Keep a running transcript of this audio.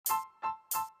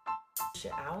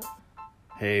shit out.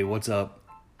 Hey, what's up?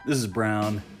 This is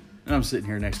Brown, and I'm sitting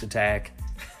here next to Tack.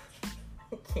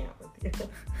 I can't with you.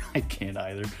 I can't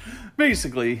either.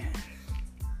 Basically,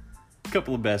 a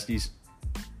couple of besties.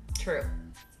 True.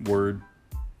 Word.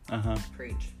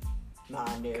 Preach. My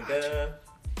nigga.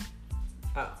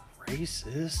 Oh.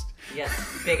 Racist.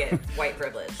 Yes, bigot. White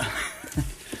privilege.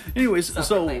 Anyways, so,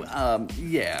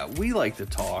 Self-proclaimed. we like to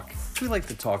talk. We like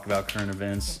to talk about current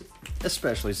events,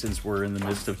 especially since we're in the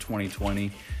midst of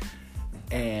 2020.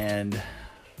 And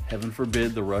heaven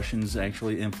forbid the Russians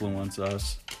actually influence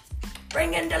us.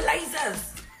 Bring in the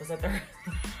lasers! Was that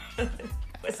the...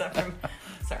 Was that from...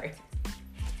 Sorry.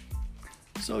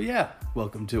 So, yeah,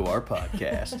 welcome to our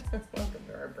podcast. Welcome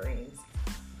to our brains.